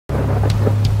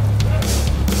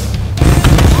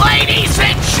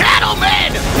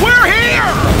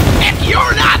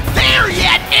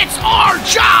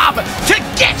job to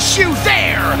get you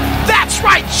there. That's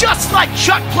right, just like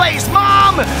Chuck plays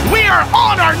Mom, we are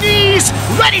on our knees,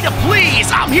 ready to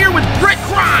please. I'm here with Brick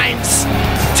Grimes,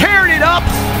 tearing it up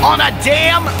on a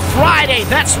damn Friday.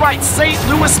 That's right, St.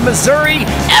 Louis, Missouri.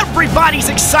 Everybody's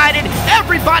excited.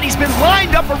 Everybody's been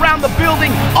lined up around the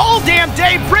building all damn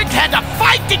day. Brick had to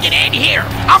fight to get in here.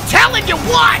 I'm telling you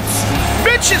what.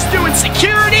 Mitch is doing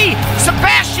security.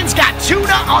 Sebastian's got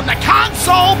tuna on the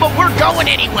console, but we're going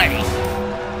anyway.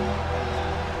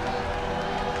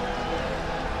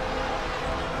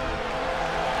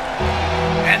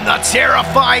 And the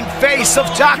terrifying face of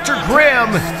Dr.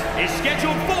 Grimm is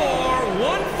scheduled for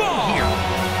one fall. Here.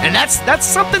 And that's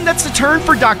something that's a turn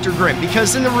for Dr. Grimm,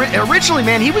 because originally,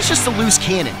 man, he was just a loose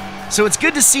cannon. So it's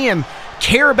good to see him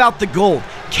care about the gold,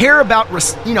 care about,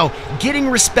 getting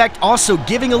respect, also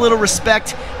giving a little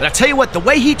respect. But I tell you what, the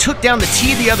way he took down the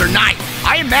T the other night,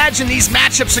 I imagine these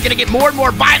matchups are going to get more and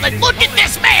more violent. Look at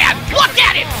this man! Look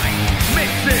at him!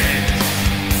 Mixes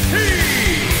T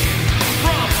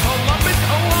from Columbus,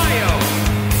 Ohio,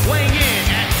 weighing in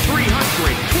at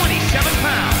 327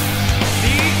 pounds,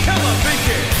 the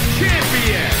television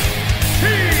champion, T.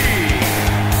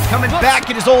 Coming back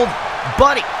at his old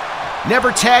buddy.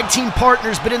 Never tag team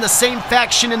partners, but in the same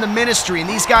faction in the ministry. And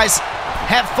these guys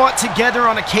have fought together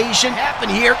on occasion. Happen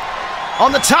here. On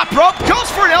the top rope, goes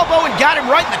for an elbow and got him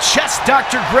right in the chest.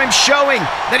 Dr. Grimm showing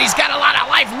that he's got a lot of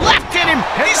life left in him.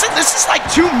 This is like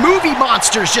two movie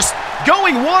monsters just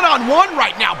going one-on-one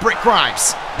right now, Brick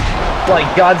Grimes. Like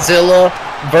Godzilla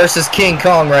versus King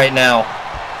Kong right now.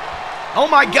 Oh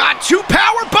my God, two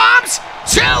power bombs!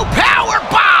 Two power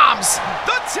bombs!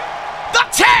 The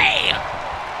T!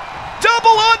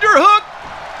 Double underhook,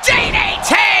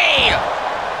 DDT!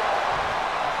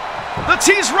 The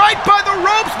T's right by the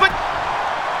ropes, but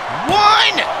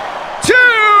 1, 2,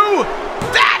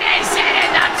 that is it,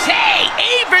 and the T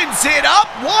evens it up.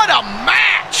 What a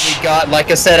match! We got, like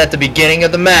I said at the beginning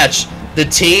of the match, the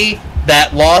T,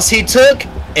 that loss he took,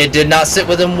 it did not sit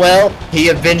with him well. He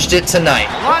avenged it tonight.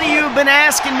 A lot of you have been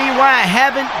asking me why I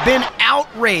haven't been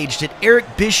outraged at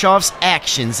Eric Bischoff's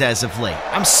actions as of late.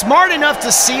 I'm smart enough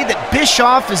to see that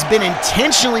Bischoff has been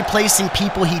intentionally placing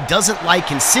people he doesn't like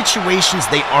in situations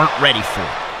they aren't ready for.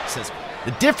 He says,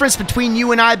 the difference between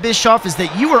you and I, Bischoff, is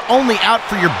that you are only out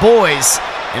for your boys,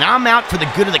 and I'm out for the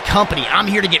good of the company. I'm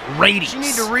here to get ratings. What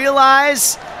you need to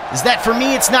realize is that for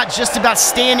me, it's not just about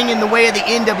standing in the way of the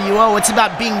NWO, it's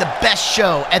about being the best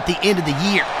show at the end of the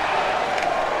year.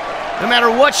 No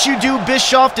matter what you do,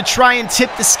 Bischoff, to try and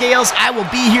tip the scales, I will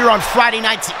be here on Friday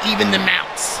night to even them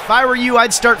out. If I were you,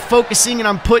 I'd start focusing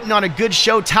on putting on a good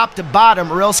show top to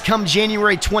bottom, or else come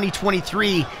January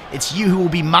 2023, it's you who will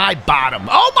be my bottom.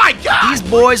 Oh my God! These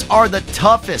boys are the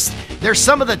toughest. They're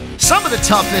some of the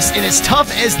toughest, and as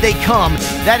tough as they come,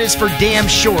 that is for damn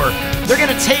sure. They're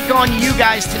gonna take on you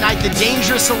guys tonight, the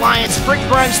Dangerous Alliance. Brick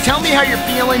Grimes, tell me how you're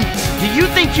feeling. Do you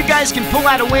think you guys can pull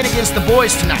out a win against the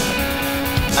boys tonight?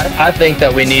 I think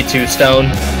that we need to, Stone.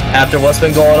 After what's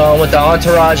been going on with the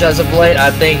entourage as of late,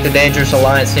 I think the Dangerous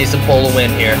Alliance needs to pull a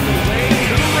win here.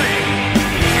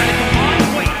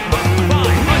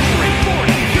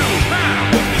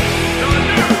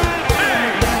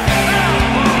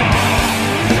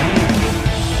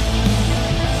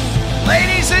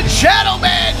 Ladies and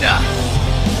gentlemen,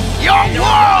 your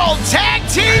World Tag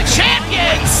Team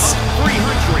Champions!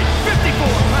 354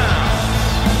 pounds,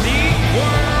 the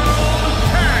World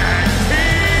Tag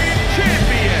Team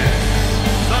Champions,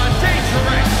 the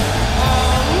Dangerous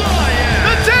Alliance!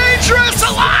 The Dangerous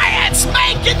Alliance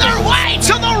making their way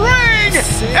to the ring!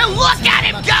 And look at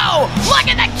him go! Look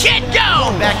at the kid go!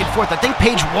 Back and forth. I think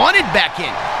Paige wanted back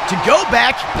in. To go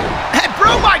back, and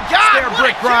bro, my God! There,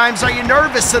 Brick Grimes, are you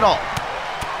nervous at all?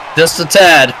 Just a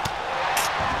tad.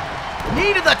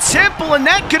 Knee to the temple, and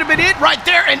that could have been it right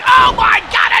there. And oh my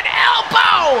God, an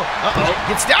elbow!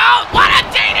 Gets down. What a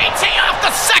DDT off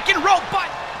the second rope button.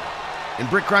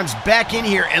 And Brick Grimes back in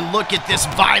here, and look at this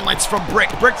violence from Brick.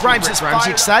 Brick Grimes is fired.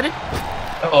 You excited?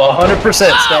 Oh, 100%,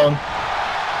 Stone.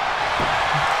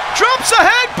 Drops a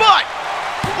headbutt.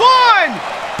 1,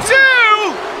 2.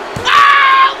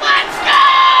 Ah, let's go!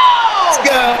 Let's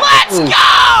go! Let's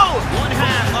go! One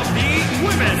half of the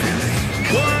Women's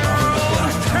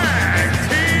World Tag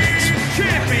Team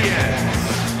Champions,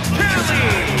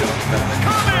 Kelly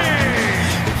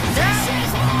Cummings!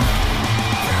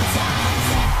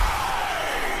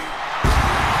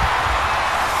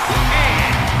 And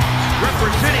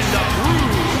representing the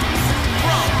Brood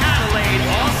from Adelaide,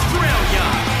 Australia,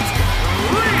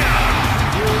 Rhea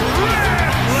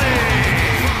Ripley!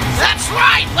 That's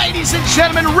right, ladies and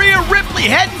gentlemen. Rhea Ripley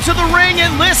heading to the ring,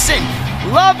 and listen,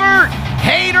 love her,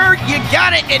 Hater, you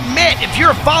gotta admit, if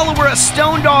you're a follower of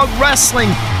Stone Dog Wrestling,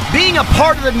 being a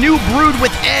part of the new brood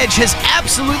with Edge has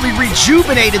absolutely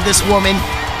rejuvenated this woman.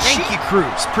 Thank you,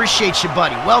 Cruz. Appreciate you,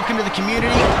 buddy. Welcome to the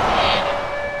community.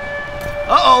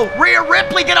 Uh-oh, Rhea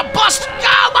Ripley gonna bust.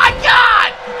 Oh, my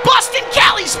God! Busting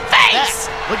Callie's face!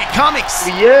 Look at Cummings.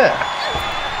 Yeah.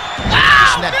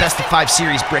 Pushing that best of 5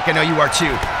 series, Brick. I know you are,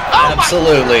 too. Oh,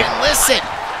 absolutely. And listen,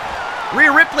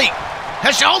 Rhea Ripley.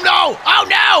 Oh, no! Oh,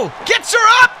 no! Gets her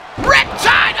up!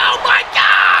 Riptide! Oh, my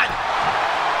God!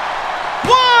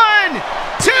 1,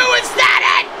 2, is that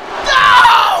it?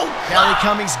 No! Callie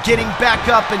Cummings getting back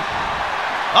up and...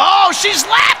 Oh, she's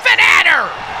laughing at her!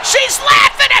 She's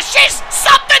laughing at...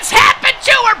 Something's happened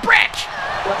to her, Brick!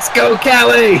 Let's go,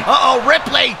 Callie! Uh-oh,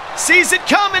 Ripley sees it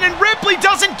coming and Ripley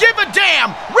doesn't give a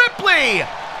damn! Ripley!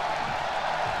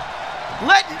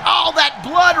 Letting all that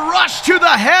blood rush to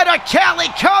the head of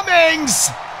Callie Cummings!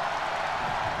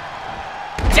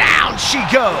 Down she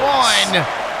goes! 1,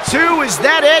 2, is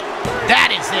that it? That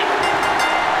is it.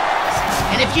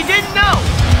 And if you didn't know,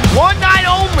 one night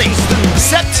only,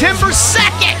 September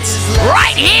 2nd,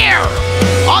 right here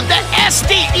on the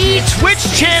SDW Twitch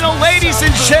channel, ladies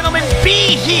and gentlemen,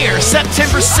 be here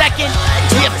September 2nd,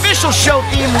 the official show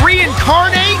theme,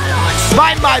 Reincarnate,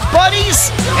 by my buddies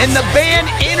and the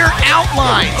band Inner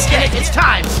Outlines. And it's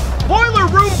time, Boiler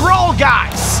Room Brawl,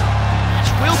 guys.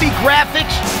 It will be graphic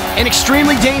and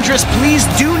extremely dangerous. Please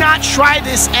do not try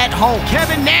this at home.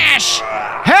 Kevin Nash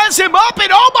has him up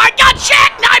and oh my God,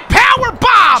 jackknife power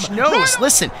bomb! Knows,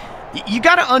 listen, you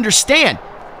gotta understand,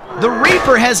 the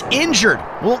Reaper has injured,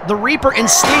 well, the Reaper and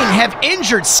Sting have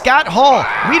injured Scott Hall.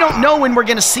 We don't know when we're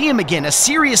gonna see him again, a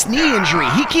serious knee injury.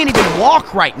 He can't even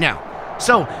walk right now.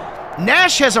 So,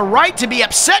 Nash has a right to be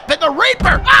upset, but the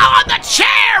Reaper, on the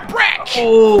chair, Brick!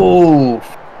 Oh.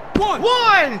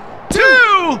 1, 2,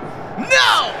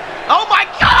 no! Oh my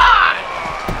God!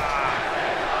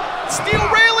 Steel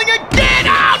railing again,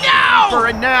 oh no! For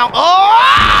and now,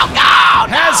 oh God!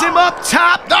 Has him up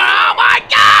top, oh my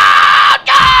God!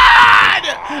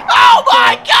 Oh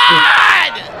my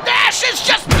God! Nash is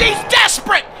he's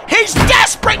desperate! He's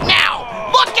desperate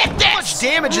now! Look at this! How much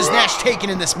damage has Nash taken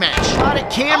in this match? Shot at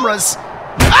cameras.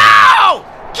 Oh!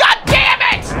 God damn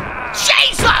it!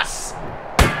 Jesus!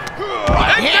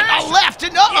 Right hand to left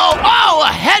and oh,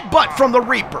 a headbutt from the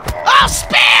Reaper. Oh,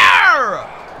 spear!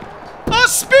 A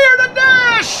spear to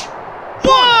Nash!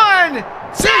 1, 2,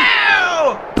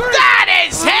 that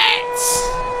is hit!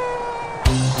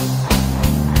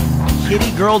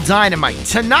 Kitty Girl Dynamite.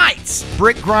 Tonight,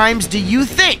 Brick Grimes, do you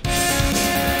think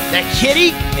that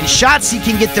Kitty and Shotzi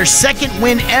can get their second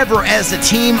win ever as a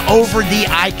team over the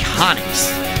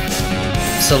Iconics?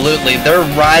 Absolutely. They're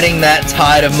riding that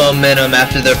tide of momentum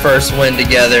after their first win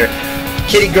together.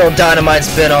 Kitty Girl Dynamite's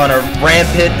been on a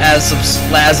rampant as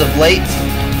of late.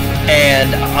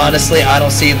 And honestly, I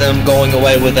don't see them going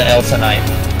away with the L tonight.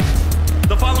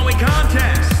 The following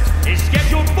contest is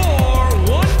scheduled for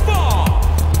one fall.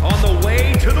 On the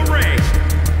way to the ring,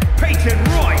 Peyton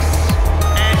Royce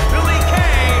and Billy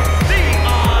Kay, the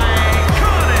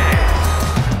Iconics.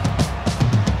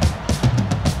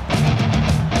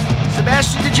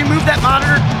 Sebastian, did you move that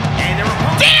monitor? And their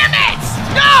opponent, Damn it!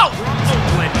 No! from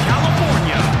Oakland,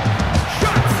 California,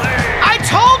 Shotzi. I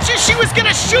told you she was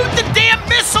gonna shoot the damn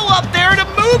missile up there to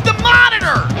move the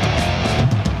monitor!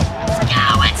 Let's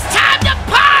go! It's time to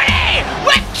party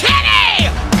with Kitty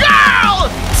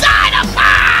Girl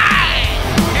Dynamite!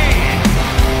 And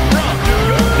from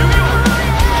New York,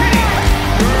 Kitty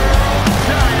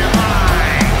Girl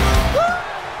Dynamite.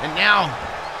 And now,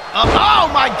 oh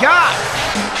my God!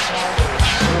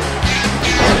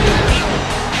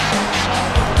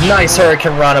 Nice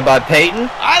Hurricane Rana by Peyton.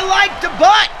 I like the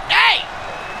butt! Hey!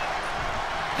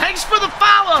 Thanks for the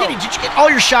follow! Kitty, did you get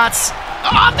all your shots?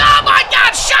 Oh my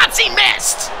God! Shots he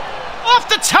missed! Off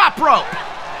the top rope!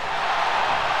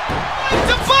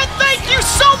 The butt, thank you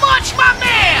so much, my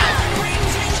man!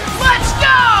 Let's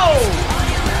go!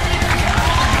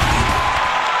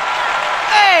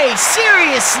 Hey,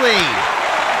 seriously!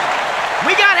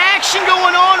 We got action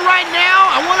going on right now.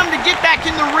 I want him to get back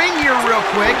in the ring here real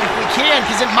quick, if we can,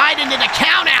 because it might end in a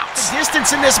count-out.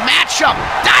 Distance in this matchup.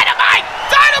 Dynamite!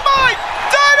 Dynamite!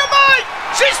 Dynamite!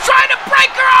 She's trying to break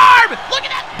her arm! Look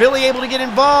at that! Billy able to get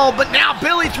involved, but now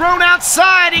Billy thrown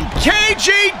outside, and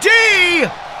KGD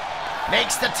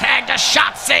makes the tag to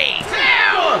Shotzi. 2!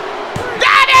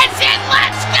 That is it!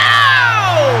 Let's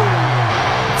go!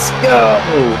 Let's go.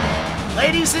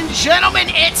 Ladies and gentlemen,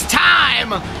 it's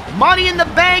time! Money in the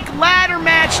Bank ladder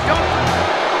match.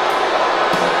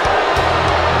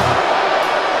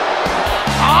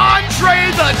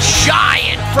 Andre the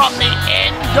Giant from the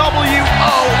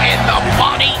NWO in the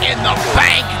Money in the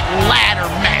Bank ladder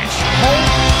match.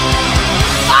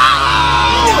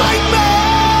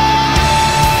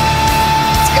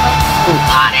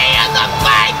 Money in the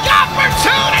Bank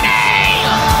opportunity!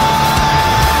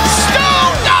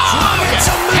 Stone Dog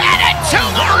headed to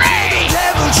the ring!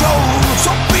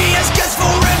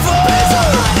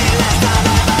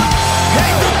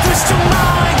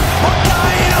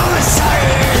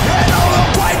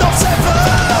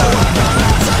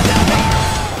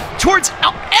 Towards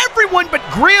everyone but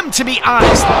Grimm, to be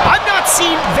honest. I've not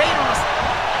seen Vader.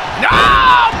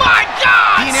 Oh my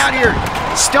God! Being out here,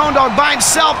 Stone Dog by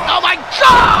himself. Oh my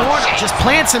God! Corner just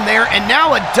plants him there, and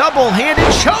now a double-handed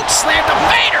choke slam to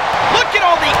Vader. Look at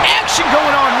all the action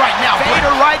going on right now. Vader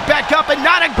right back up, and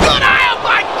not a good eye. Oh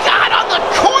my God! On the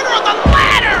corner of the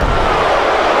ladder.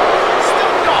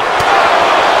 Stone Dog.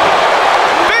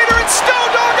 Vader and Stone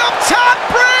Dog up top,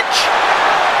 bridge.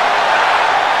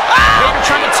 Vader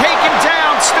trying to take him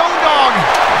down. Stone Dog.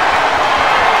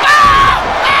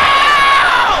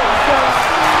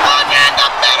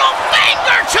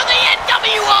 To the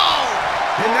NWO!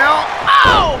 And now,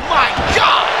 oh my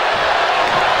God!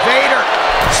 Vader,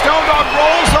 Stone Dog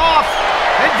rolls off,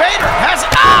 and Vader has,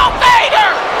 oh,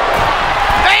 Vader!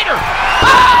 Vader,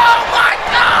 oh my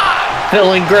God!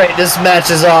 Feeling great, this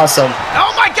match is awesome.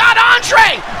 Oh my God,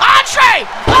 Andre! Andre!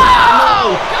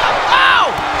 Oh!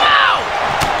 Oh! Oh!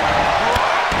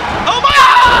 Oh my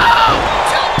God!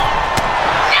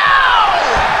 No!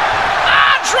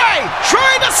 Andre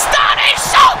trying to stun, he's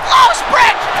so close,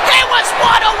 Brick! He was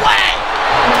one away!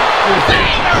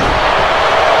 Vader!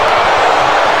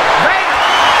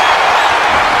 Vader!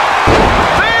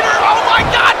 Vader! Oh my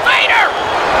God, Vader!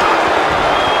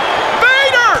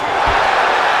 Vader!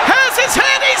 Has his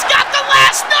head, he's got the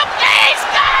last number, he's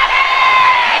got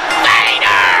it!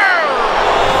 Vader!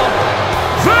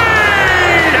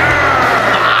 Vader!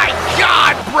 My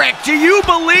God, Brick, do you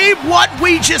believe what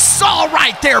we just saw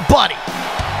right there, buddy?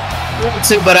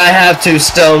 But I have to,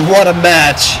 Stone. What a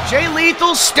match. Jay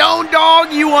Lethal, Stone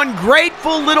Dog, you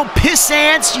ungrateful little piss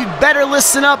ants. You'd better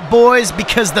listen up, boys,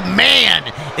 because the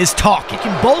man is talking. You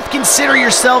can both consider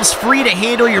yourselves free to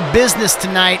handle your business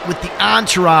tonight with the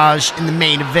entourage in the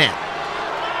main event.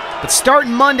 But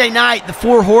starting Monday night, the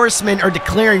Four Horsemen are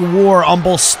declaring war on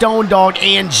both Stone Dog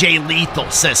and Jay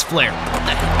Lethal, says Flair.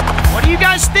 What do you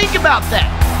guys think about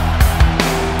that?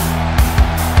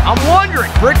 I'm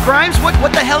wondering, Brick Grimes, what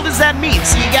the hell does that mean?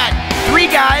 So you got three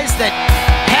guys that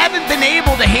haven't been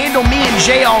able to handle me and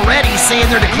Jay already, saying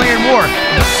they're declaring war.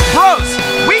 Bros,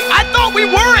 I thought we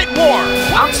were at war.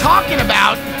 I'm talking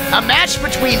about a match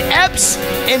between Epps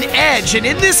and Edge, and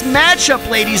in this matchup,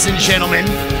 ladies and gentlemen,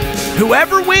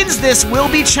 whoever wins this will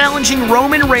be challenging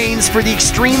Roman Reigns for the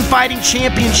Extreme Fighting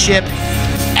Championship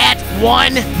at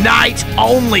one night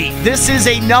only. This is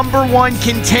a #1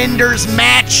 contenders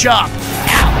matchup.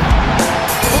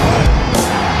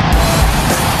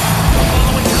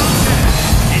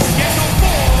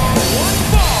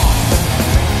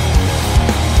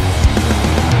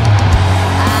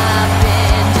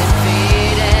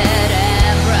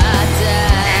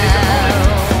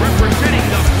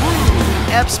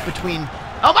 Between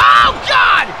oh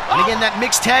God! And again, that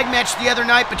mixed tag match the other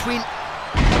night between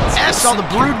saw the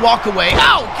Brood walk away.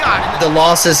 Oh God! The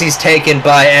losses he's taken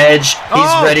by Edge,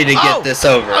 he's ready to get this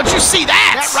over. Did you see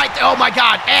that? That right there. Oh my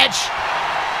God, Edge.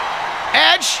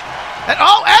 And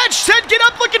Edge said get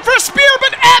up looking for a spear,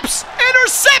 but Epps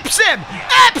intercepts him.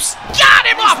 Epps got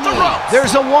him off the rope.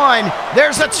 There's a 1.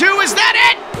 There's a 2. Is that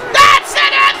it? That's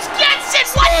it. Epps gets it.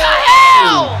 What the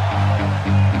hell?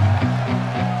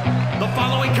 The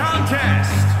following contest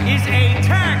is a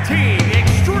tag team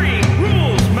extreme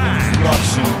rules match.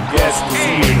 Yes, the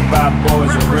scene, bad boys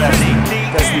are wrestling.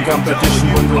 Testing competition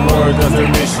when the Lord does their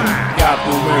mission. God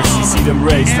no mercy, see them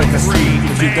race like a steed.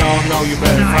 If you don't know, you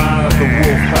better find out the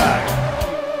wolf pack.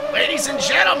 Ladies and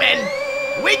gentlemen,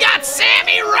 we got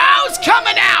Sammy Rose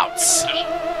coming out.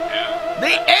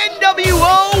 The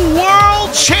NWO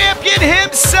World Champion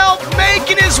himself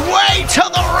making his way to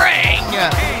the ring.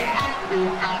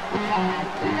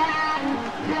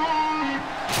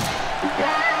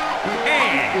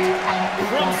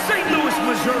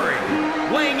 Missouri,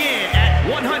 weighing in at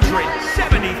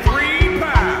 173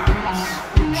 pounds,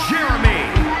 Jeremy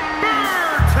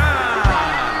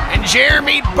Burton. And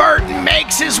Jeremy Burton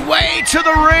makes his way to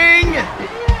the ring.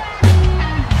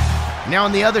 Now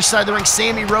on the other side of the ring,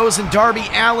 Sammy Rose and Darby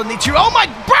Allin, the two. Oh my,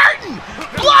 Burton!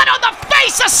 Blood on the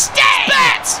face of Sting!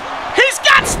 Bats! He's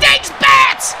got Sting's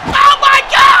bats! Oh my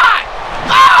God!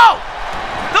 Oh!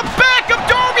 The back of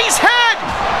Darby's head!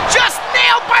 Just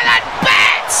nailed by that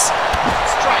bats!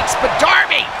 Strikes, but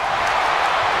Darby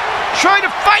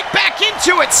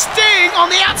Sting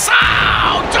on the outside.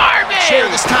 Oh, Darby. Chair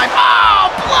this time. Oh,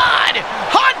 blood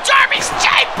on Darby's.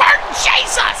 Jay Burton,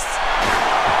 Jesus.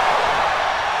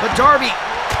 But Darby.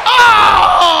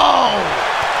 Oh!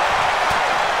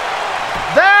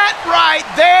 That right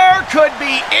there could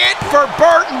be it for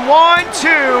Burton. 1, 2.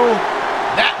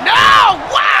 That, no!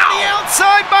 Wow! The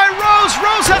outside by Rose.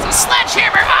 Rose has a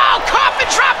sledgehammer. Oh, coffin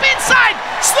drop inside.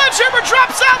 Sledgehammer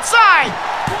drops outside.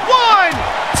 1,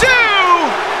 2.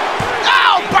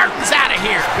 Oh, Burton's out of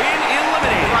here. Been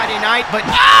eliminated. Friday night, but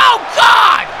oh,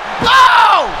 God!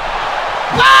 Oh!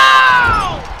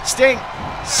 Oh! Sting.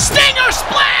 Stinger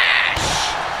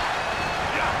splash!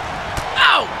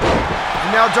 Oh!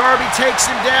 And now Darby takes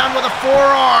him down with a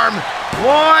forearm.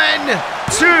 1,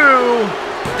 2.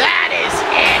 That is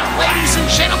it, ladies and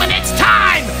gentlemen. It's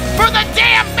time for the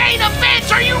damn main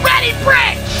event. Are you ready,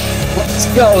 Brick? Let's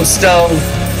go, Stone.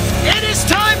 It is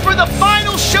time for the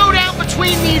final showdown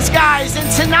between these guys. And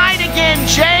tonight again,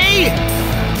 Jay,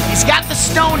 he's got the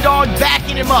Stone Dog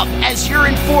backing him up as your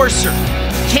enforcer.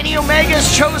 Kenny Omega's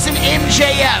chosen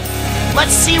MJF.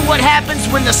 Let's see what happens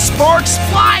when the sparks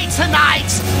fly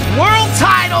tonight. World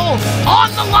title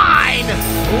on the line.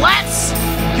 Let's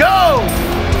go.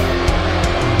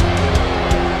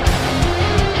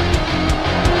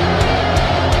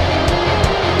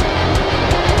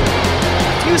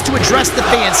 To address the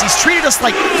fans. He's treated us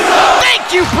like,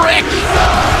 thank you, Brick!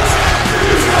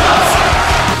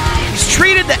 He's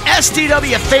treated the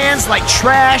SDW fans like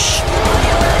trash.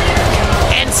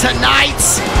 And tonight,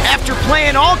 after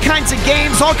playing all kinds of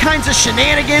games, all kinds of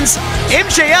shenanigans,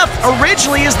 MJF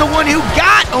originally is the one who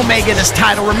got Omega this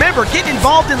title. Remember, getting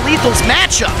involved in Lethal's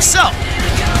matchup. So,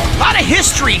 a lot of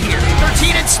history here.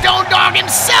 13 and Stone Dog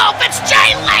himself, it's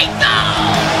Jay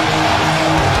Lethal!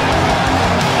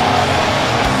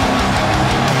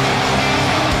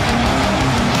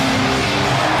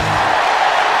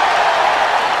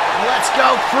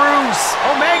 Go Cruz.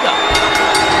 Omega.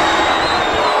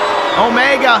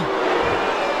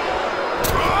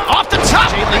 Off the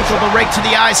top. Jay Lethal, the rake to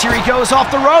the eyes. Here he goes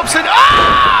off the ropes and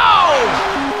oh!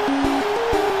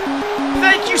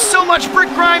 Thank you so much, Brick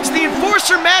Grimes. The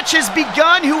enforcer match has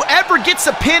begun. Whoever gets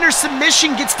a pin or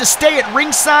submission gets to stay at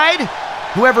ringside.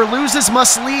 Whoever loses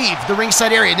must leave the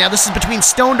ringside area. Now this is between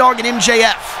Stone Dog and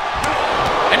MJF.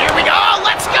 And here we go.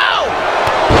 Let's go.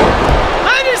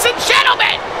 Ladies and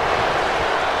gentlemen.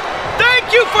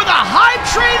 Thank you for the hype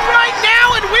train right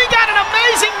now, and we got an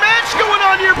amazing match going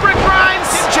on here, Brick Grimes.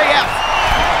 MJF.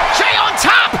 Jay on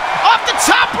top, off the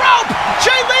top rope.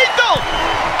 Jay Lethal.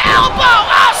 Elbow.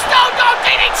 Oh, Stone Dog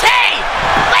DDT.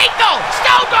 Lethal.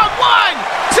 Stone Dog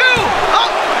 1, 2.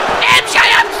 Oh,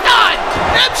 MJF's done.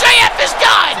 MJF is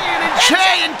done. And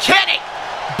Jay and Kenny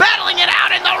battling it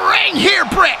out in the ring here,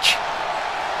 Brick.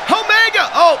 Omega.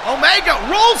 Oh, Omega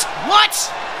rolls. What?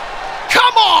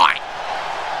 Come on.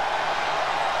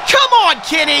 Come on,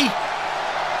 Kenny!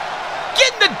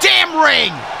 Get in the damn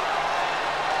ring!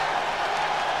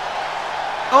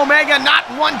 Omega not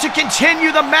one to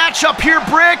continue the matchup here,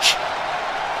 Brick.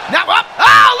 Now up.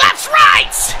 Oh, that's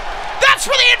right! That's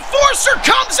where the enforcer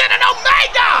comes in and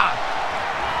Omega!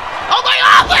 Oh my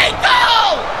God,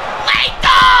 Lethal!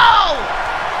 Lethal!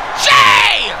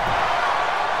 Jay!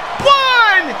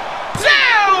 1, 2,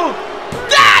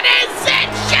 that is it!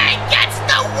 Jay gets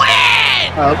the win!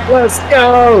 Let's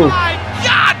go! My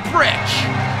God, Brick!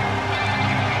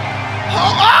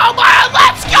 Oh my,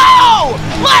 let's go!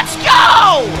 Let's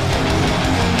go!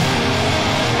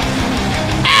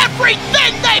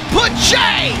 Everything they put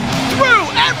Jay through,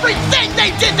 everything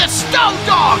they did to Stone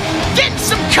Dog, getting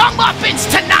some comeuppance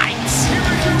tonight! Here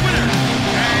is your winner,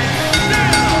 and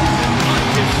now,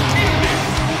 undisputed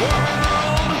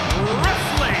World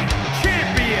Wrestling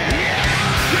Champion,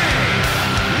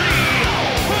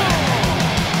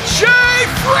 Jay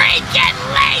freaking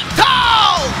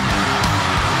Lethal!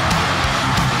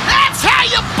 That's how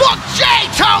you book Jay,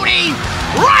 Tony!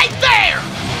 Right there!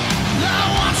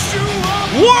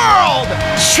 World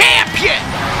Champion!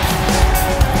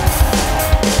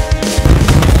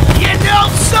 You know,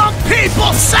 some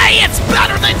people say it's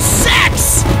better than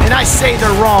sex! And I say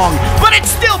they're wrong, but it's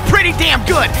still pretty damn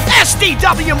good!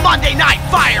 SDW Monday Night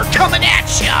Fire coming at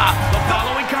ya! The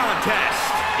following contest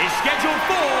is scheduled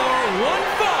for one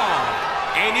fall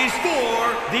and is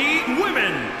for the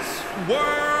Women's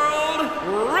World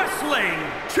Wrestling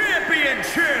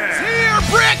Championship. Here,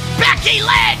 Brick, Becky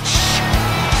Lynch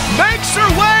makes her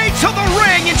way to the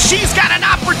ring, and she's got an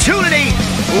opportunity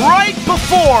right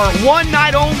before one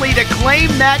night only to claim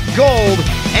that gold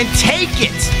and take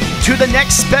it to the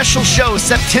next special show,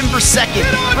 September 2nd.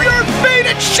 Get on your feet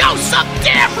and show some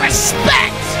damn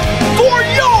respect for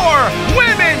your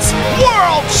Women's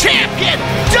World Champion,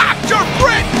 Dr.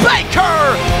 Britt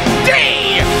Baker,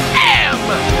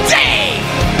 DMD.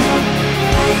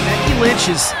 Becky Lynch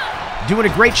is doing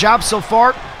a great job so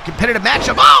far. Competitive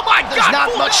matchup. Oh my God! There's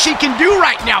not much she can do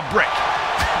right now, Britt.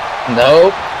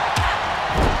 Nope.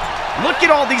 Look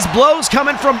at all these blows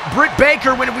coming from Britt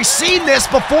Baker. When we've seen this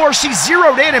before, she's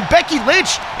zeroed in, and Becky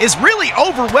Lynch is really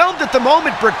overwhelmed at the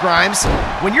moment, Britt Grimes.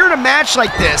 When you're in a match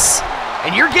like this,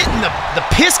 and you're getting the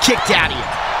piss kicked out of you,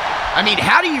 I mean,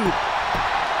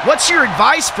 what's your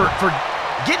advice for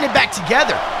getting it back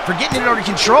together, for getting it under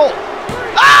control?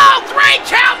 Oh, 3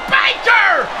 count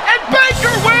Baker! And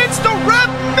Baker wins, the ref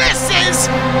misses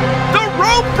the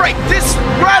rope break. This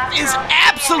ref is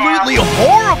absolutely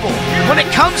horrible when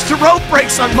it comes to rope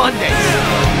breaks on Mondays.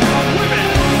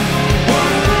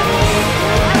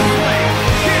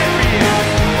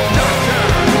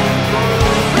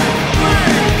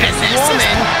 And this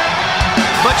woman,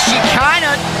 but she kind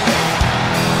of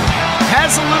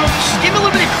has she's giving a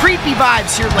little bit of creepy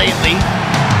vibes here lately.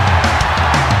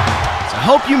 I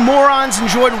hope you morons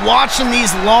enjoyed watching these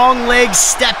long legs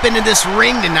step into this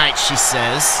ring tonight, she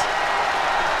says.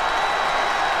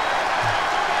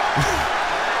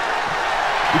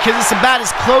 Because it's about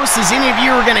as close as any of you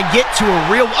are going to get to a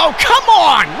real... Oh, come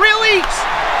on! Really?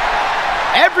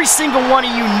 Every single one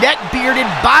of you neck-bearded,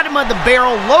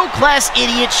 bottom-of-the-barrel, low-class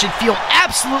idiots should feel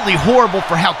absolutely horrible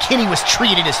for how Kenny was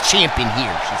treated as champion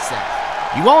here, she said.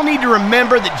 You all need to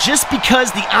remember that just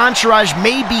because the entourage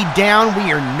may be down,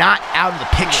 we are not out of the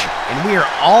picture. And we are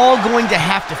all going to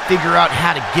have to figure out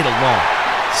how to get along.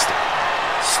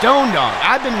 Stone Dog,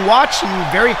 I've been watching you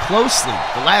very closely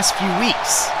the last few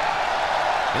weeks.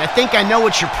 And I think I know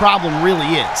what your problem really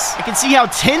is. I can see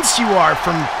how tense you are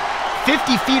from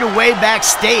 50 feet away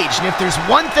backstage. And if there's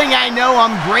one thing I know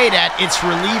I'm great at, it's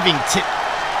relieving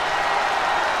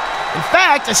In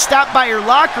fact, I stopped by your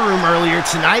locker room earlier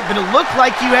tonight, but it looked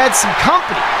like you had some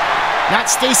company. Not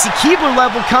Stacy Keibler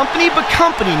level company, but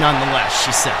company nonetheless,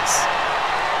 she says.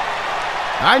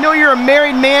 I know you're a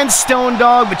married man, Stone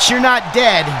Dog, but you're not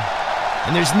dead.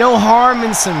 And there's no harm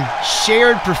in some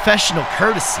shared professional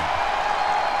courtesy.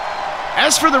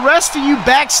 As for the rest of you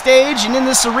backstage and in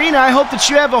this arena, I hope that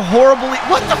you have a horrible...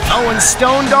 What the... Oh, and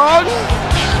Stone Dog?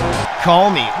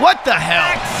 Call me. What the hell?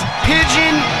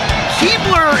 Pigeon...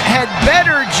 Keibler had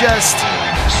better just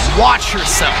watch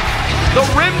herself. The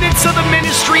remnants of the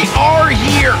ministry are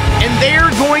here, and they're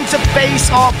going to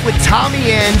face off with Tommy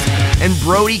End and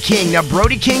Brody King. Now,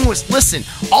 Brody King was, listen,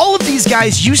 all of these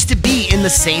guys used to be in the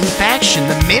same faction,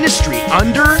 the ministry,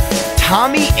 under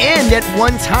Tommy End at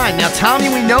one time. Now, Tommy,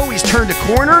 we know he's turned a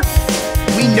corner.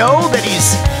 We know that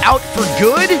he's out for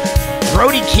good.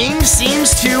 Brody King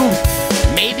seems to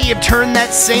maybe have turned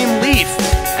that same leaf.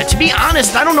 To be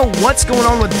honest, I don't know what's going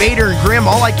on with Vader and Grimm.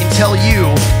 All I can tell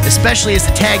you, especially as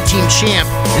the tag team champ,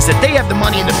 is that they have the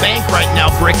money in the bank right now,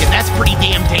 Brick, and that's pretty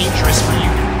damn dangerous for you.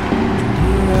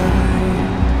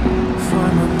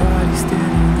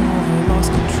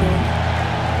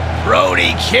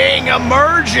 Brody King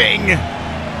emerging.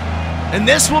 And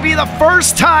this will be the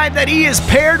first time that he is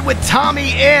paired with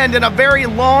Tommy End in a very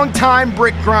long time,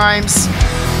 Brick Grimes.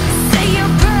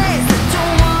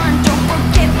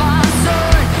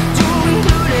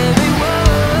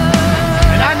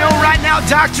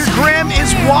 Dr. Grimm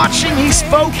is watching. He's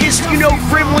focused. You know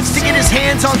Grimm wants to get his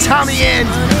hands on Tommy End.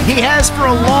 He has for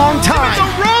a long time. The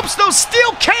ropes, those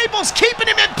steel cables keeping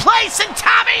him in place, and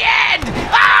Tommy End.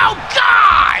 Oh,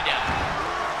 God!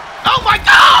 Oh, my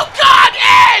God! Oh, God!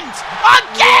 End!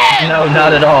 Again! No,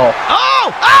 not at all.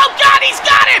 Oh! Oh, God! He's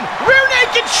got him! Rear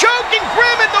naked choking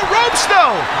Grimm in the ropes,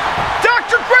 though.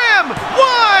 Dr. Grimm!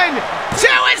 1, 2,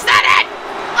 is that it?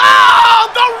 Oh!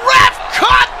 The ref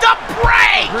caught the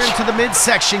break! Grimm to the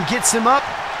midsection, gets him up.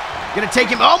 Gonna take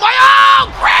him. Oh, my. Oh,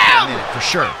 Grimm! For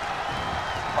sure.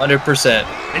 100%.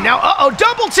 And now,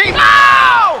 double team.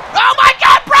 Oh! Oh, my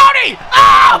God, Brody!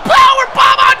 Oh, power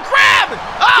bomb on Grimm!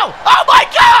 Oh! Oh, my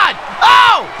God!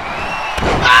 Oh!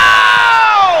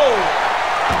 Oh!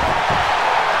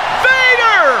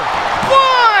 Vader!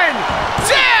 1,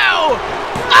 2!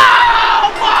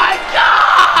 Oh, my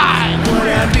God!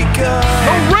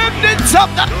 The remnants of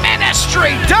the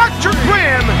ministry, Dr.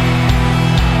 Grimm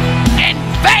and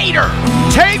Vader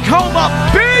take home a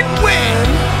big win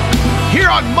here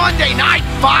on Monday Night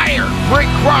Fire. Brick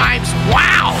Grimes,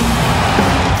 wow.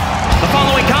 The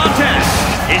following contest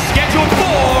is scheduled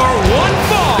for one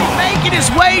fall. Making his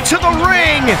way to the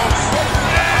ring.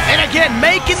 And again,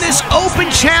 making this open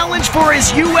challenge for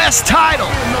his U.S. title.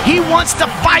 He wants to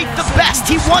fight the best.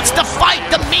 He wants to fight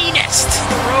the meanest.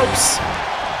 Ropes.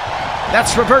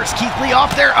 That's reverse. Keith Lee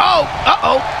off there. Oh,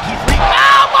 Keith Lee.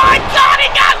 Oh, my God, he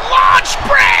got launched,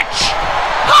 Brick!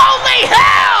 Holy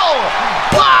hell!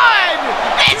 One!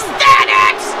 Is that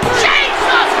X?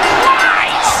 Jesus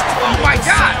Christ! Oh my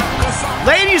God!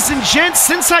 Ladies and gents,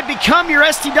 since I've become your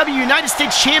SDW United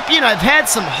States Champion, I've had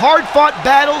some hard-fought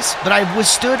battles, but I've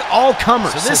withstood all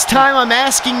comers. So this time I'm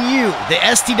asking you, the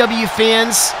SDW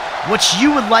fans, what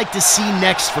you would like to see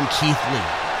next from Keith Lee.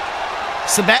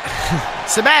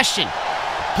 Sebastian,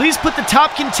 please put the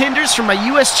top contenders for my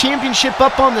U.S. Championship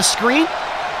up on the screen.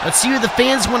 Let's see who the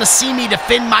fans want to see me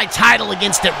defend my title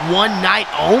against at one night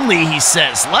only, he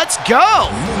says. Let's go!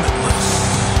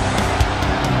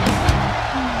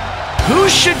 Who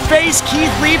should face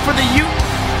Keith Lee for the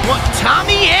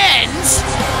Tommy Ends,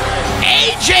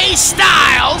 AJ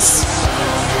Styles,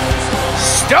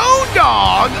 Stone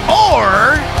Dog,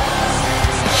 or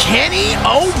Kenny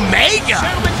Omega?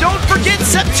 Gentlemen, don't forget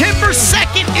September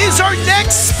 2nd is our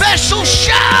next special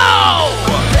show!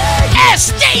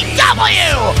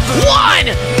 SDW!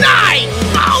 One night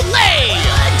only!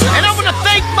 And I want to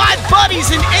thank my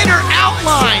buddies in Inner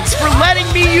Outlines for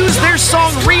letting me use their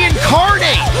song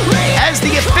Reincarnate as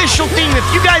the official theme. If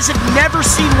you guys have never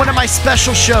seen one of my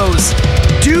special shows,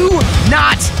 do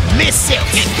not miss it.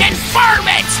 And confirm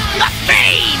it! The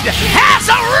Fiend has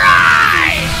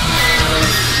arrived!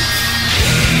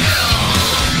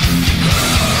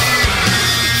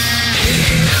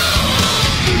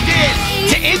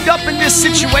 To end up in this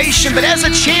situation, but as a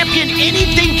champion,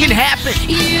 anything can happen.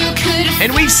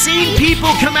 And we've seen people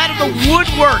come out of the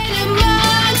woodwork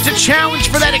to challenge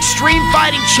for that Extreme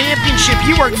Fighting Championship.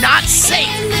 You are not safe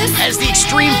as the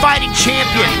Extreme Fighting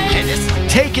Champion. And it's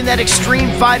taking that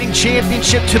Extreme Fighting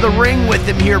Championship to the ring with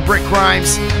him here, Brick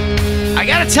Grimes. I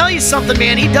gotta tell you something,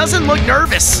 man. He doesn't look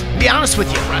nervous, to be honest with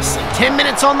you. Wrestling. 10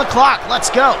 minutes on the clock. Let's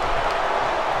go.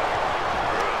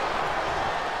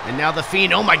 And now the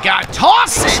Fiend, oh my God,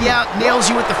 tossing! Yeah, nails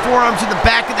you with the forearm to the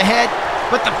back of the head.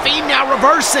 But the Fiend now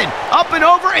reversing, up and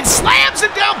over, and slams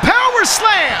him down, power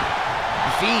slam!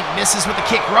 The Fiend misses with the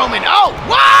kick, Roman, oh,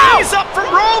 wow! He's up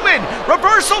from Roman!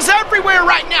 Reversals everywhere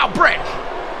right now, Brick!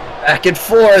 Back and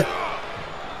forth.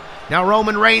 Now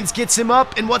Roman Reigns gets him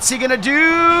up, and what's he gonna do?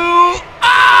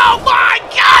 Oh my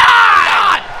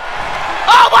God!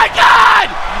 Oh my God!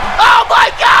 Oh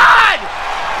my God!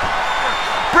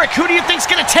 Brick, who do you think's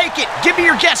gonna take it? Give me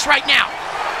your guess right now.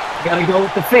 You gotta go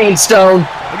with the Fiend, Stone.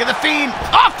 Look at the Fiend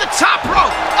off the top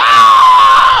rope.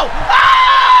 Oh!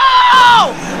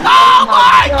 Oh! Oh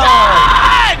my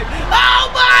God!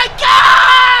 Oh my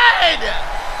God!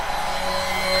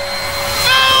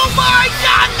 Oh my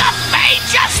God! The Fiend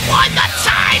just won the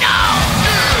title!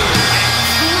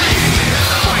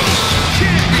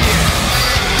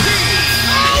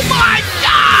 Oh my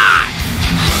God!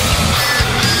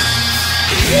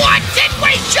 What did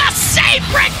we just say,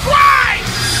 Brick Grimes?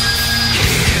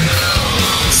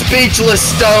 Speechless,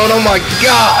 Stone, oh my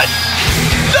God!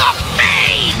 The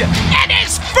Fiend, in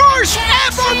his first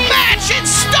ever match in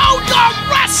Stone Dog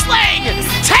Wrestling,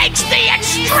 takes the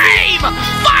Extreme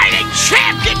Fighting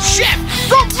Championship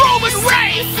from Roman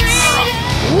Reigns!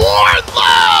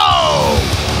 Wardlow!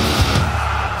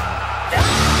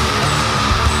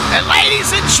 And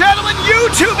ladies and gentlemen,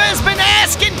 YouTube has been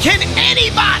asking, can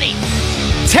anybody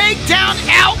take down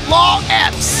Outlaw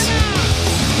Epps?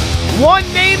 One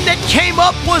name that came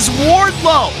up was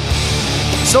Wardlow.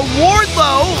 So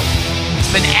Wardlow has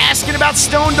been asking about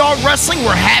Stone Dog Wrestling.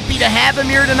 We're happy to have him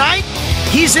here tonight.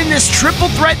 He's in this triple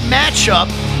threat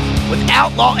matchup with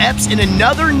Outlaw Epps and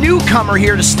another newcomer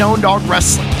here to Stone Dog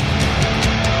Wrestling.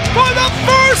 For the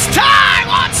first time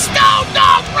on Stone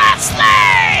Dog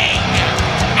Wrestling,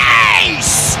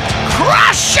 Ace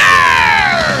Crusher!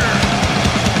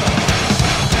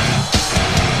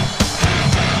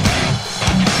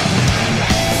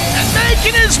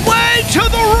 Making his way to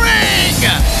the ring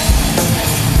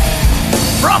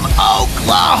from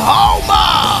Oklahoma.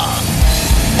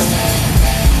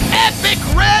 Epic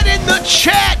Red in the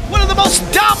chat, one of the most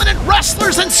dominant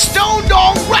wrestlers in Stone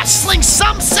Dog Wrestling.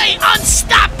 Some say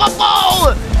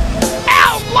unstoppable.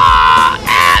 Outlaw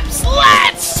Epps,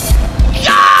 let's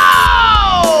go!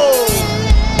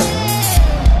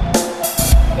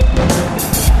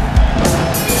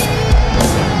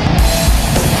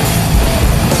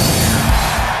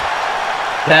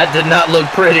 That did not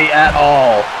look pretty at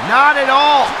all. Not at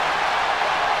all.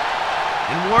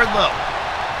 And Wardlow.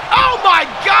 Oh my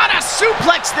God, a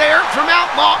suplex there from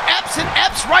Outlaw Epps, and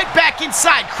Epps right back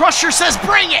inside. Crusher says,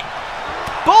 bring it.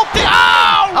 Both the,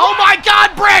 oh my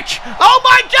God, Brick. Oh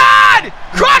my God.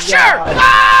 Crusher.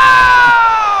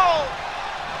 Oh!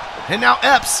 And now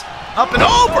Epps Up and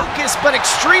over. But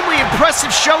extremely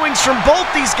impressive showings from both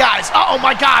these guys. Oh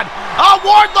my God. Oh,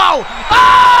 Wardlow.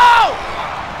 Oh!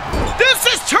 This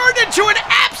has turned into an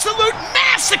absolute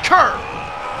massacre.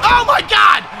 Oh my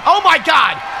God. Oh my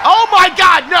God. Oh my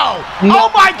God. No. Oh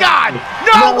my God.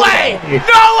 No way.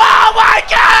 No. Oh my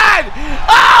God.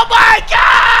 Oh my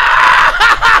God.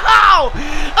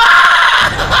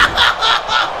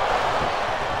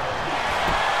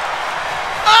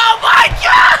 Oh my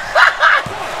God.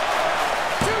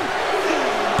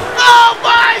 Oh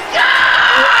my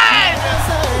God!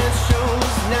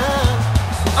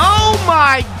 Oh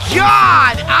my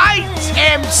God! I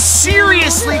am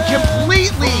seriously,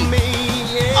 completely,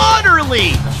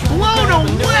 utterly blown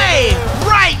away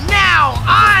right now.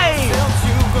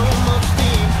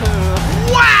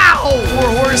 Wow!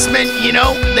 Four Horsemen, you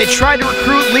know, they tried to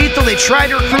recruit Lethal, they tried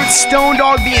to recruit Stone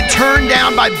Dog, being turned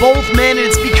down by both men, and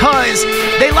it's because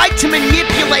they like to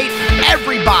manipulate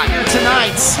everybody.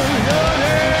 Tonight's.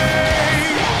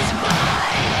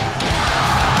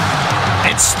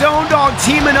 It's Stone Dog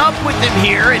teaming up with him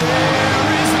here, and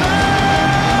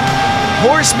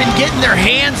Horsemen getting their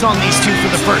hands on these two for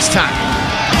the first time.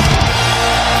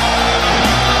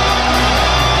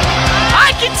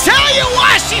 I can tell you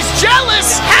why she's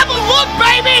jealous. Have a look,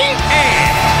 baby.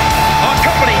 And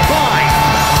accompanied by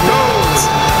Rose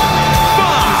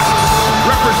Fox,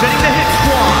 representing the Hit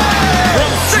Squad from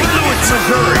St. Louis,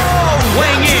 Missouri,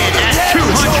 weighing in at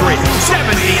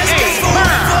 278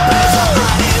 pounds.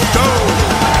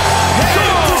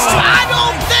 I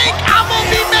don't think I'm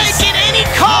gonna be making any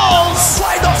calls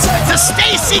to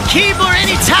Stacy Keibler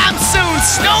anytime soon.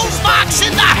 Stone Fox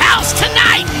in the house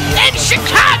tonight in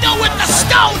Chicago with the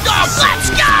Stone Dog.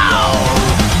 Let's go!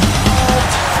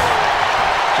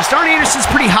 Just Arn Anderson's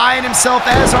pretty high on himself,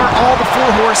 as are all the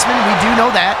Four Horsemen. We do know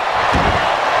that.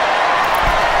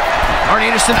 Arn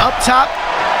Anderson up top.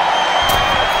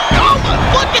 Oh,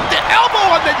 look at the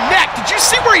elbow on the neck. Did you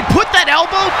see where he put that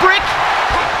elbow, Brick?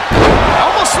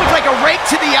 Almost looked like a rake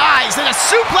to the eyes, and a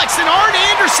suplex in Arn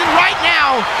Anderson right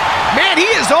now. Man, he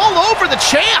is all over the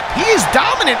champ. He is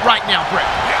dominant right now, Brick.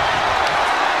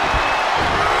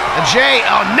 Jay,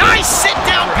 oh, nice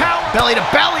sit-down power. Belly to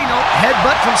belly, no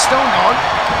headbutt from Stone Dog.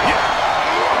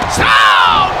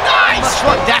 Oh, nice!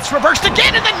 Look, that's reversed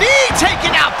again, and the knee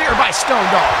taken out there by Stone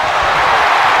Dog.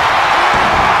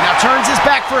 Now turns his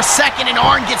back for a second, and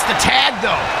Arn gets the tag,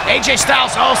 though. AJ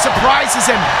Styles, oh, surprises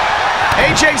him.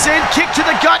 AJ's in, kick to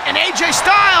the gut, and AJ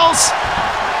Styles.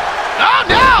 Oh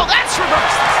no, that's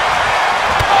reversed.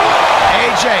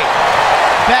 AJ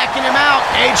backing him out.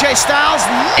 AJ Styles,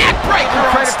 neck breaker.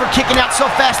 Credit for kicking out so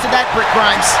fast to that, Brick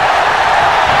Grimes.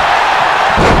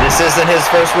 This isn't his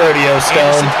first rodeo,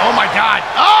 Stone. Oh my God.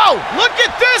 Oh, look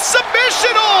at this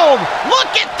submission hold.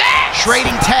 Look at that.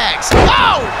 Trading tags.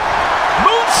 Oh,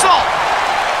 moonsault.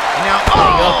 And now,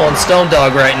 up on Stone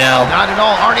Dog right now. Not at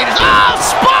all. Arn Anderson. Oh,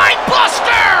 spine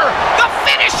buster! The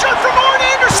finisher from Arn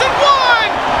Anderson.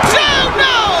 1, 2,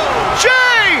 no!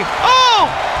 Jay! Oh!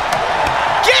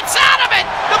 Gets out of it!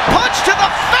 The punch to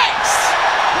the face!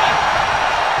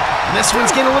 And this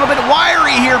one's getting a little bit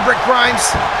wiry here, Brick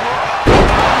Grimes.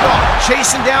 Oh,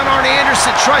 chasing down Arn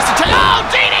Anderson. Tries to take. Oh,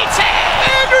 DDT!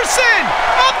 Anderson!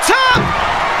 Up top!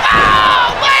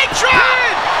 Oh, leg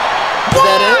drop! Is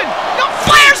that it? No,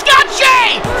 Flair's got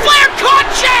Jay! Flair caught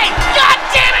Jay! God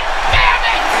damn it! Damn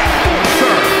it!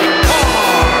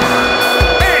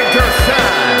 Anderson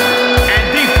and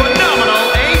the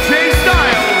phenomenal AJ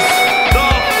Styles, the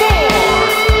Four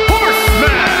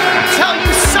Horsemen. I'll tell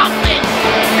you something.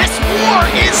 This war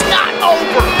is not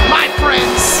over, my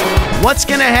friends. What's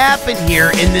gonna happen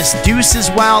here in this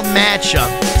Deuces Wild matchup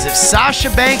is if Sasha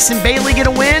Banks and Bayley get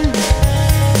a win,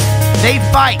 they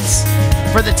fight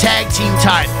for the tag team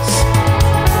titles.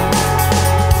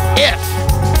 If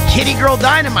Kitty Girl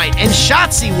Dynamite and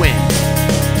Shotzi win,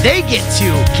 they get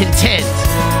to contend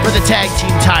for the tag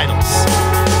team titles.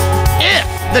 If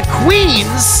the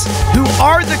Queens, who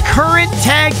are the current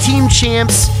tag team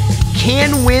champs,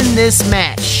 can win this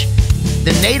match,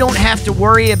 then they don't have to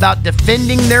worry about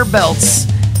defending their belts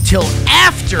till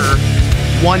after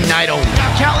one night only.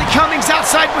 Now Callie Cummings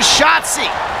outside with Shotzi.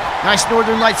 Nice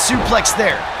Northern Lights suplex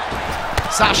there.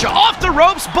 Sasha off the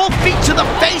ropes, both feet to the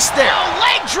face there. Oh,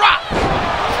 leg drop.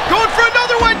 Going for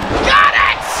another one. Got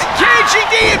it!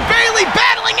 KGD and Bayley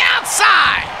battling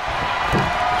outside.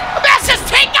 Best just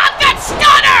take out that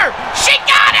stunner. She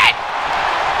got it.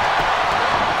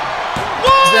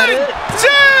 1, 2.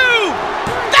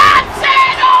 That's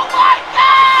it. Oh my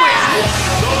God.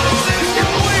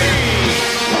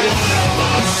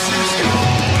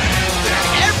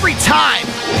 Every time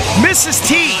Mrs.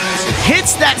 T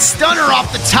hits that stunner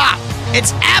off the top,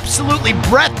 It's absolutely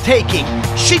breathtaking.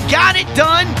 She got it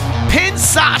done, pinned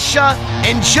Sasha,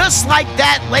 and just like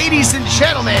that, ladies and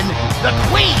gentlemen, the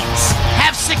Queens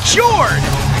have secured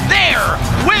their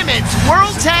Women's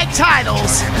World Tag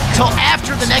Titles till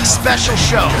after the next special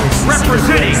show.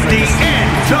 Representing the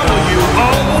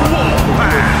NWO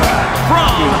Wolfpack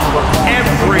from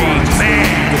Every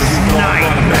Man's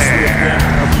Nightmare.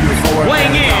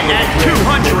 Weighing in at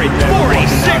 246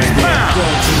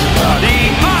 pounds, the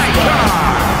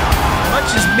Icon.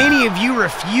 Much as many of you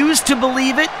refuse to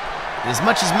believe it, as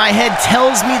much as my head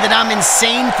tells me that I'm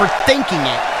insane for thinking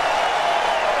it,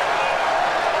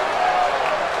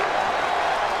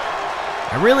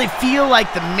 I really feel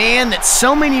like the man that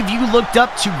so many of you looked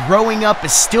up to growing up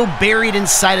is still buried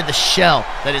inside of the shell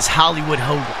that is Hollywood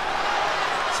Hogan.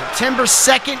 September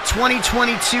 2nd,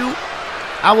 2022,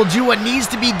 I will do what needs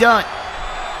to be done.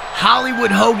 Hollywood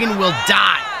Hogan will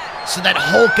die so that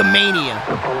Hulkamania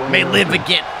may live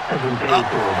again.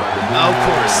 Of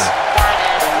course.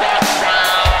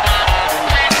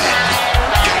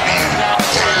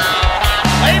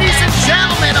 Ladies and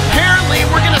gentlemen, apparently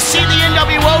we're going to see the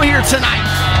NWO here tonight.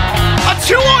 A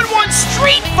 2-on-1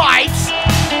 street fight.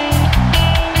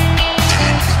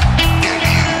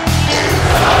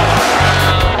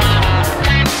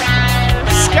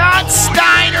 Scott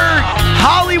Steiner,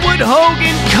 Hollywood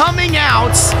Hogan coming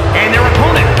out. And their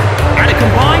opponent, at a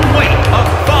combined weight of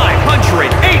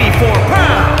 584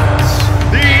 pounds,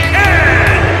 the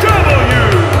NWO.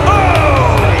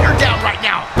 You're down right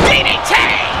now. DDT!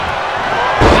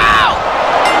 Wow!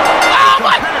 Oh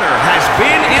my! Competitor has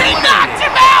been He eliminated. knocked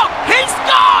him out! He's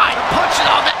gone! Punching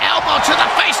on the elbow to the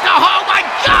face. Now, oh my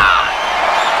God!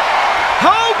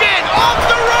 Hogan off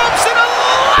the ropes in a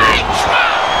leg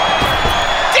drop!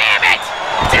 Damn it!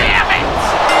 Damn it!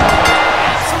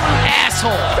 Absolute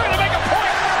asshole.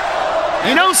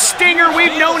 You know, Stinger,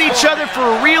 we've known each other for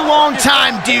a real long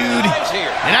time, dude.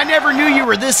 And I never knew you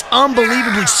were this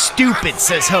unbelievably stupid,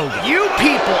 says Hogan. You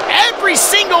people, every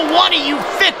single one of you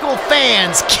fickle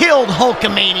fans killed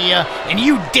Hulkamania, and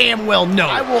you damn well know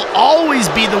it. I will always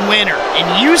be the winner.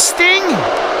 And you, Sting,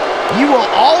 you will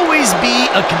always be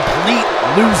a complete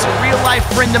loser. A real-life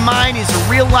friend of mine is a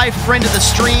real-life friend of the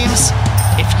streams.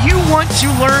 If you want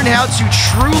to learn how to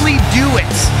truly do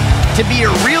it, to be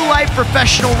a real-life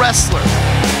professional wrestler,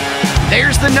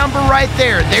 there's the number right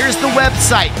there. There's the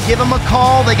website. Give them a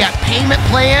call. They got payment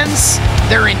plans.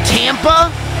 They're in Tampa.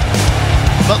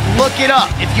 But look it up.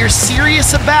 If you're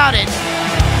serious about it,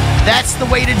 that's the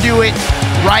way to do it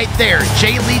right there.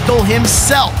 Jay Lethal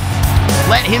himself.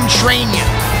 Let him train you.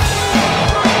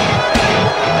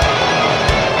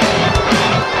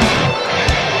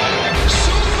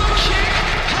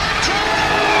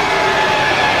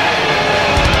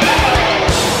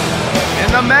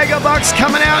 The Mega Bucks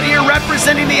coming out here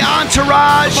representing the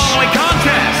Entourage. The following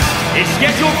contest is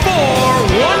scheduled for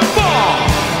one fall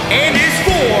and is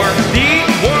for the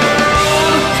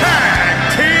World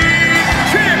Tag Team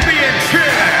Championship.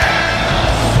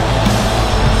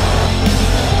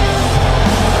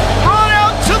 Brought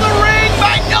out to the ring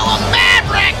by Noah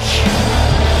Maverick,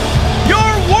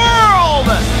 your World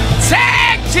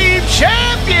Tag Team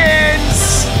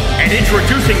Champions. And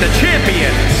introducing the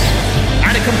champions,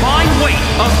 at a combined weight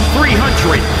of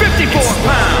 354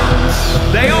 pounds,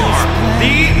 they are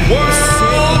the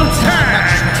World Tag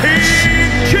Team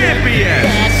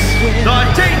Champions, the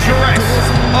Dangerous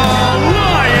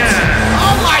Alliance.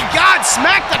 Oh my God,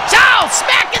 smack the towel,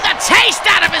 smacking the taste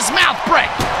out of his mouth, Brick.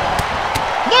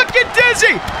 Look at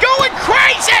Dizzy, going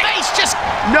crazy. Face just,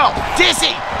 no,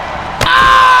 Dizzy.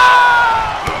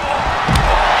 Oh!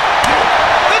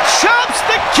 The chops,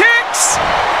 the kicks.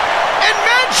 And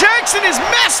Matt Jackson is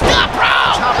messed up, bro!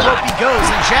 Top rope he goes,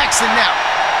 and Jackson now.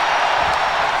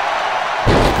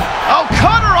 Oh,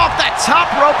 cutter off that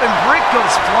top rope, and Brick goes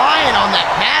flying on that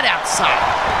mat outside.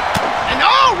 And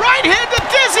oh, right hand to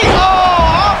Dizzy.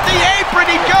 Oh, off the apron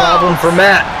he goes. Problem for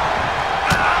Matt.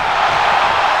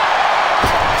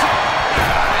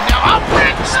 And now, oh,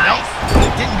 Brick. Nope, he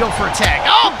didn't go for a tag.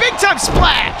 Oh, big time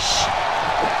splash.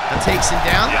 That takes him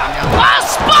down. Oh,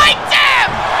 spiked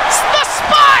him! The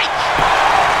spike!